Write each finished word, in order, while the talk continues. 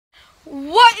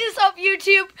What is up,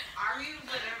 YouTube? Are you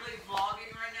literally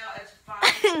vlogging right now? It's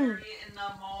 5:30 in the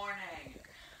morning.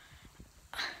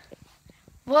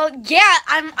 Well, yeah,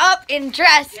 I'm up and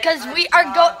dressed because we are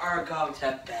going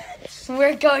to bed.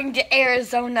 We're going to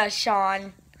Arizona,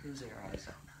 Sean. Who's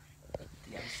Arizona?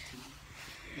 The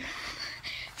ST.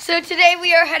 So today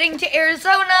we are heading to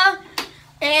Arizona,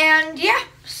 and yeah,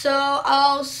 so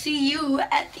I'll see you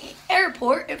at the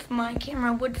airport if my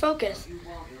camera would focus.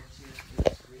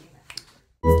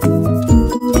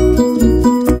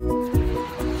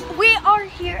 We are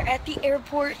here at the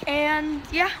airport, and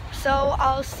yeah, so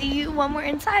I'll see you when we're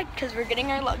inside because we're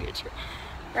getting our luggage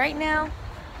right now.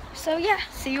 So yeah,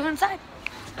 see you inside.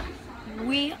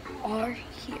 We are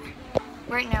here.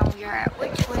 Right now we are at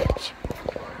Which Wich.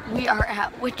 We are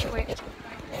at Which Wich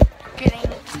getting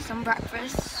some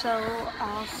breakfast, so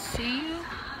I'll see you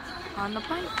on the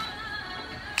plane.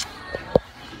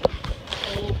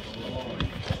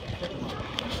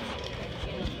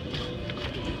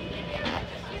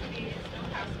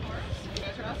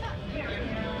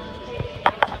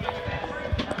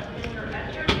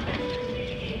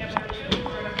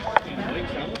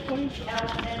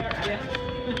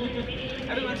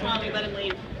 Every once in a while we let him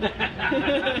leave.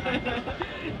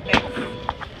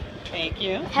 Thank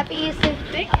you. Happy Easter.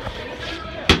 Thank you.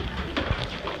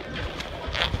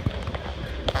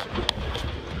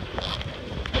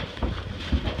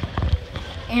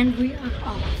 And we are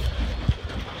off.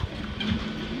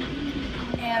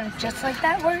 And just like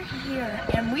that, we're here.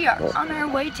 And we are on our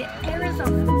way to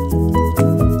Arizona.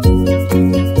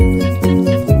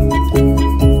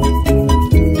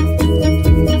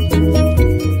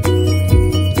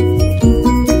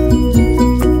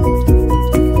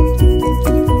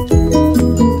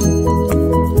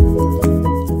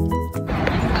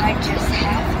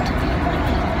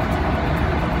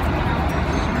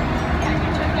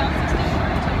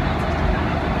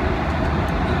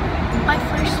 My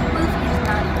first movie is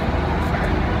not even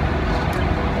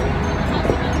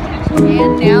over.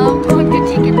 And now I'm going to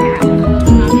take a nap.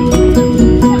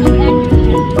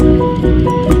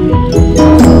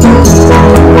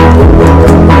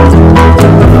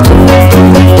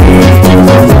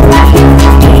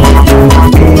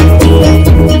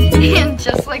 And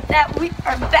just like that, we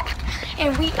are back.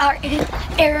 And we are in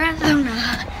Arizona.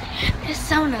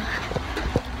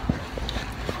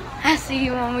 I'll see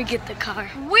you when we get the car.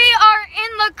 We are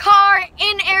in the car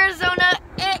in Arizona.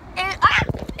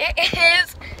 It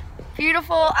is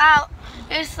beautiful out.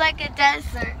 It's like a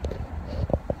desert.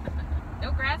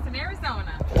 No grass in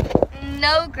Arizona.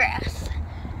 No grass.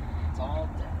 It's all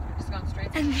dead. Just going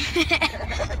straight.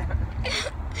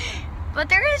 But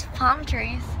there is palm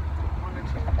trees.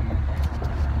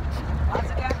 Lots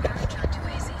of cactus.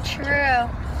 True.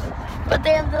 But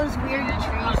they have those weird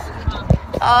trees.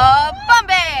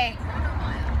 Bombay!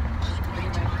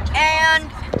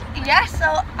 And yeah,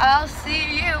 so I'll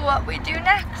see you what we do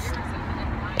next.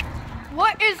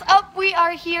 What is up? We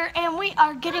are here and we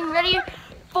are getting ready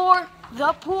for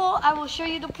the pool. I will show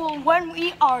you the pool when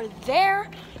we are there.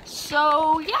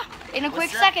 So yeah, in a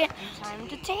quick second, time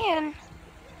to tan.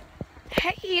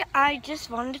 Hey, I just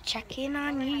wanted to check in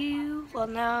on you. Well,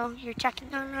 no, you're checking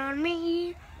in on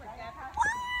me.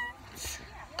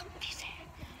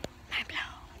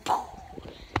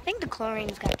 I think the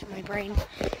chlorine's got to my brain.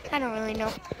 I don't really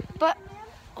know. But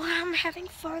well, I'm having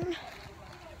fun.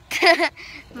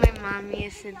 My mommy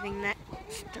is sitting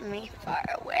next to me far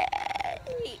away. I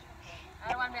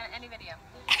don't want to be on any video.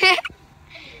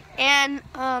 And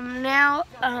now,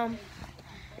 I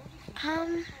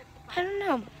don't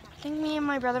know. I think me and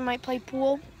my brother might play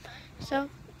pool. So,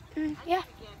 yeah.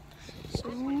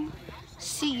 So,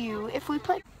 see you if we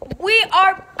play. We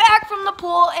are back from the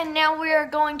pool, and now we are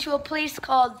going to a place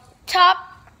called Top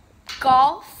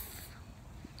Golf.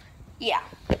 Yeah.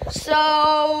 So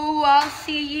I'll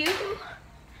see you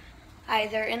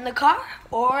either in the car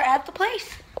or at the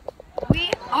place.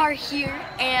 We are here,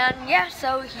 and yeah,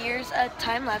 so here's a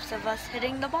time lapse of us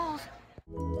hitting the balls.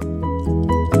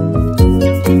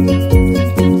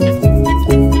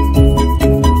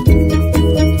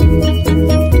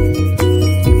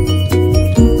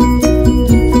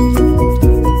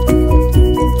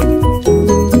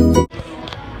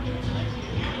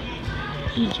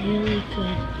 He's really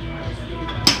good.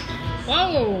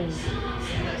 Whoa!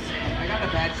 I got a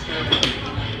bad story.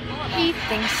 He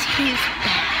thinks he's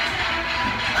bad.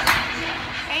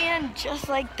 And just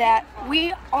like that,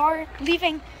 we are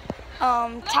leaving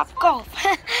Top Golf.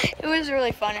 It was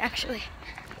really fun, actually.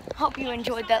 Hope you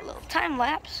enjoyed that little time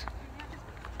lapse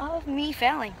of me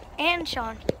failing and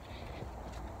Sean.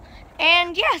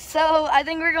 And yeah, so I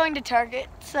think we're going to Target.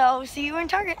 So see you in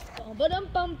Target.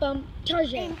 Bum.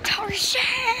 Tarjay.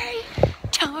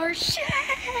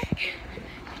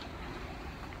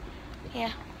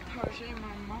 Yeah. Tarjay,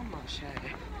 my mama Shay.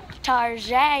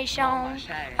 Tarjay, Sean. Mama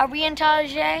Shay. Are we in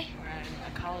Tarjay? We're in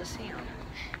a Coliseum.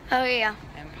 Oh, yeah.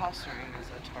 And posturing is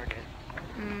a target.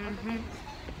 Mm-hmm.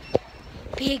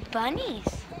 Big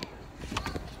bunnies.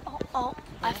 Oh,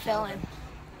 I fell in.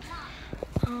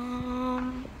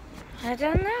 I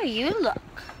don't know. You look.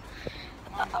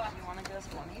 Mom, you want to go to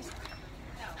bunnies?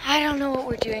 I don't know what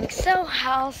we're doing, so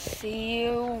I'll see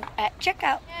you at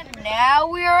checkout. And now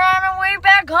we are on our way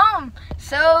back home.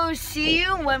 So see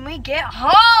you when we get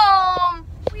home.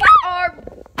 We are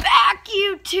back,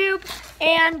 YouTube.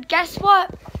 And guess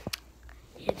what?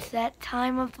 It's that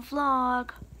time of the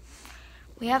vlog.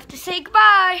 We have to say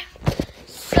goodbye.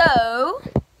 So,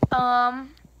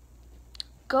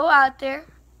 go out there,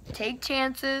 take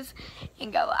chances,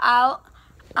 and go out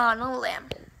on a limb.